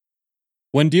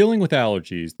When dealing with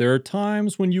allergies, there are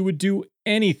times when you would do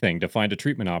anything to find a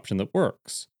treatment option that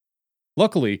works.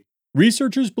 Luckily,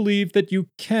 researchers believe that you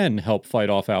can help fight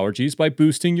off allergies by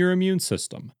boosting your immune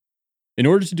system. In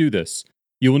order to do this,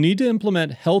 you will need to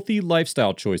implement healthy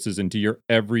lifestyle choices into your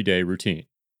everyday routine.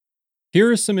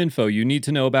 Here is some info you need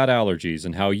to know about allergies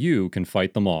and how you can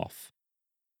fight them off.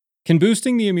 Can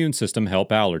boosting the immune system help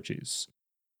allergies?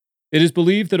 It is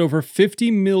believed that over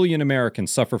 50 million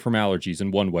Americans suffer from allergies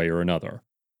in one way or another.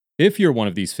 If you're one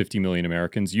of these 50 million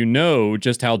Americans, you know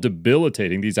just how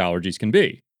debilitating these allergies can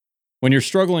be. When you're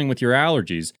struggling with your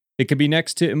allergies, it can be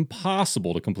next to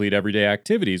impossible to complete everyday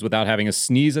activities without having a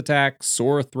sneeze attack,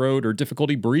 sore throat, or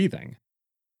difficulty breathing.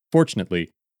 Fortunately,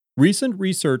 recent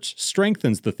research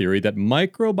strengthens the theory that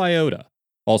microbiota,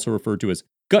 also referred to as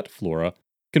gut flora,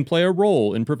 can play a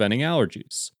role in preventing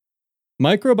allergies.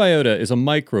 Microbiota is a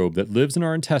microbe that lives in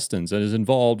our intestines and is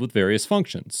involved with various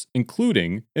functions,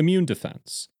 including immune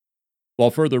defense.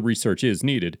 While further research is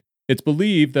needed, it's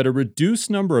believed that a reduced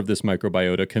number of this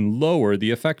microbiota can lower the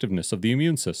effectiveness of the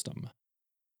immune system.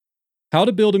 How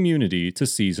to build immunity to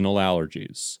seasonal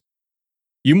allergies.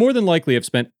 You more than likely have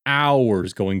spent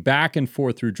hours going back and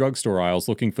forth through drugstore aisles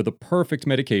looking for the perfect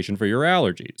medication for your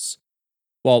allergies.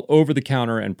 While over the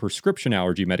counter and prescription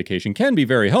allergy medication can be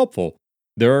very helpful,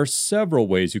 there are several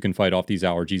ways you can fight off these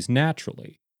allergies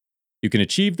naturally. You can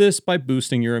achieve this by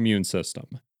boosting your immune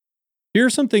system. Here are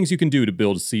some things you can do to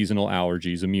build seasonal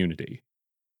allergies immunity.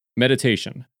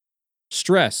 Meditation.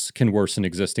 Stress can worsen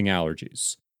existing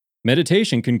allergies.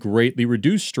 Meditation can greatly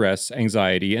reduce stress,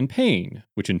 anxiety, and pain,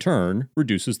 which in turn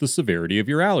reduces the severity of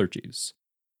your allergies.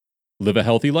 Live a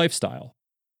healthy lifestyle.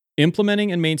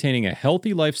 Implementing and maintaining a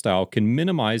healthy lifestyle can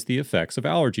minimize the effects of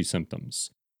allergy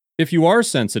symptoms. If you are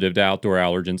sensitive to outdoor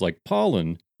allergens like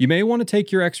pollen, you may want to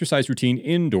take your exercise routine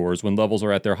indoors when levels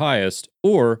are at their highest,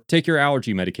 or take your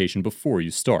allergy medication before you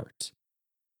start.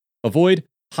 Avoid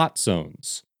hot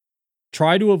zones.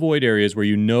 Try to avoid areas where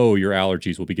you know your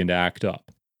allergies will begin to act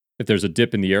up. If there's a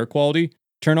dip in the air quality,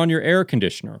 turn on your air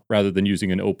conditioner rather than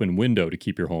using an open window to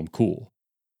keep your home cool.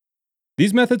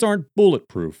 These methods aren't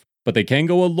bulletproof, but they can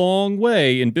go a long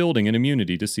way in building an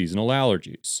immunity to seasonal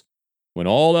allergies. When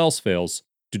all else fails,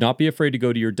 do not be afraid to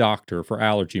go to your doctor for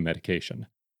allergy medication.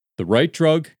 The right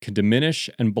drug can diminish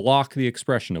and block the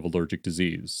expression of allergic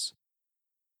disease.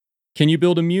 Can you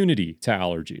build immunity to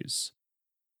allergies?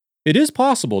 It is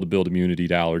possible to build immunity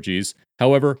to allergies.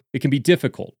 However, it can be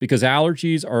difficult because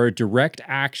allergies are a direct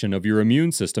action of your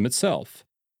immune system itself.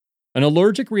 An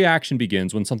allergic reaction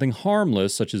begins when something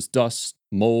harmless, such as dust,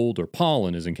 mold, or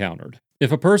pollen, is encountered.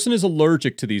 If a person is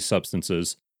allergic to these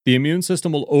substances, the immune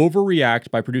system will overreact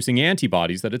by producing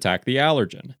antibodies that attack the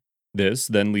allergen. This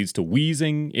then leads to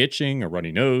wheezing, itching, a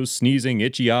runny nose, sneezing,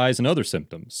 itchy eyes, and other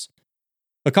symptoms.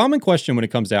 A common question when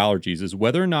it comes to allergies is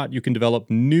whether or not you can develop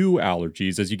new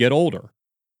allergies as you get older.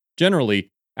 Generally,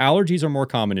 allergies are more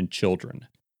common in children.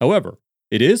 However,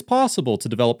 it is possible to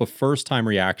develop a first-time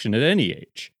reaction at any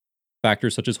age.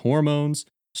 Factors such as hormones,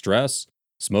 stress,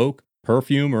 smoke,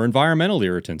 perfume, or environmental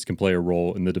irritants can play a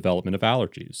role in the development of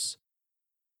allergies.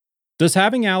 Does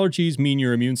having allergies mean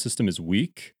your immune system is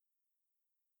weak?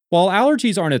 While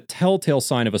allergies aren't a telltale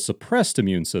sign of a suppressed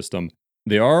immune system,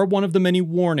 they are one of the many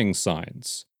warning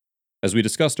signs. As we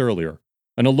discussed earlier,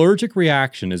 an allergic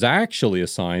reaction is actually a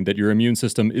sign that your immune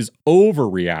system is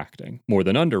overreacting more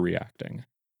than underreacting.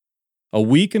 A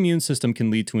weak immune system can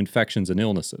lead to infections and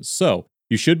illnesses, so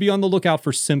you should be on the lookout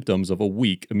for symptoms of a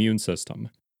weak immune system.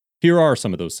 Here are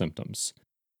some of those symptoms.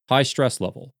 High stress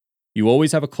level. You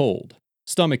always have a cold.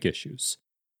 Stomach issues.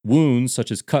 Wounds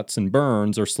such as cuts and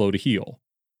burns are slow to heal.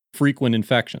 Frequent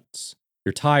infections.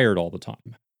 You're tired all the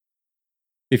time.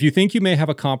 If you think you may have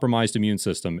a compromised immune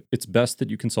system, it's best that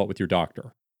you consult with your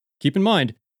doctor. Keep in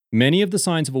mind, many of the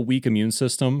signs of a weak immune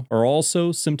system are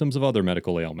also symptoms of other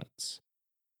medical ailments.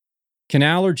 Can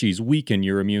allergies weaken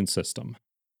your immune system?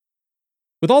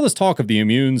 With all this talk of the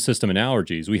immune system and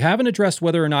allergies, we haven't addressed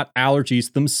whether or not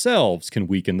allergies themselves can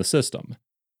weaken the system.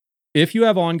 If you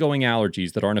have ongoing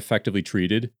allergies that aren't effectively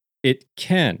treated, it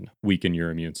can weaken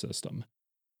your immune system.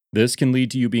 This can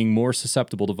lead to you being more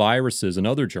susceptible to viruses and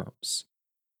other germs.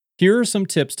 Here are some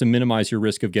tips to minimize your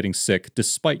risk of getting sick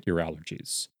despite your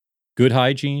allergies. Good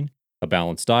hygiene, a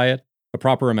balanced diet, a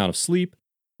proper amount of sleep,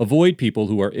 avoid people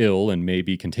who are ill and may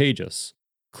be contagious,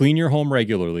 clean your home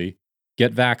regularly,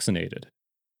 get vaccinated.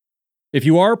 If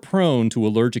you are prone to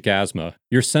allergic asthma,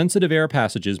 your sensitive air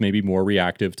passages may be more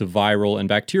reactive to viral and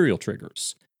bacterial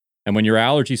triggers. And when your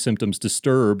allergy symptoms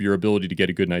disturb your ability to get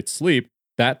a good night's sleep,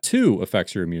 that too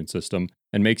affects your immune system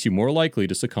and makes you more likely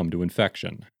to succumb to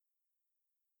infection.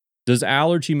 Does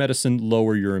allergy medicine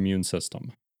lower your immune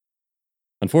system?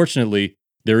 Unfortunately,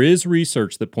 there is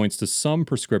research that points to some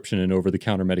prescription and over the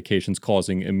counter medications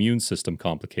causing immune system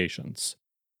complications.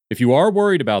 If you are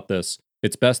worried about this,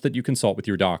 it's best that you consult with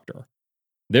your doctor.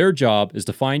 Their job is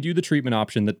to find you the treatment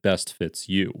option that best fits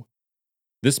you.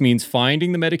 This means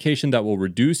finding the medication that will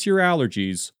reduce your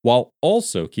allergies while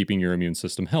also keeping your immune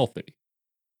system healthy.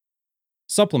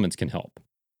 Supplements can help.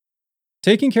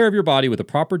 Taking care of your body with a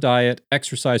proper diet,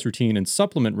 exercise routine, and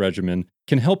supplement regimen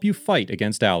can help you fight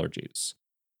against allergies.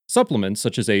 Supplements,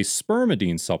 such as a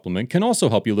spermidine supplement, can also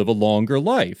help you live a longer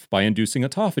life by inducing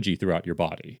autophagy throughout your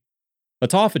body.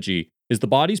 Autophagy is the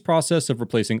body's process of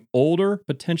replacing older,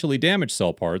 potentially damaged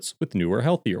cell parts with newer,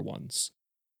 healthier ones.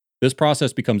 This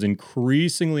process becomes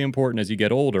increasingly important as you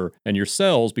get older and your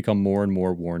cells become more and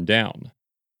more worn down.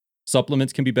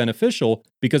 Supplements can be beneficial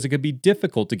because it can be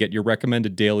difficult to get your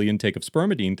recommended daily intake of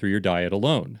spermidine through your diet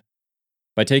alone.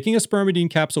 By taking a spermidine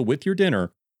capsule with your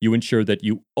dinner, you ensure that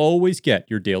you always get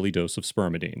your daily dose of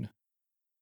spermidine.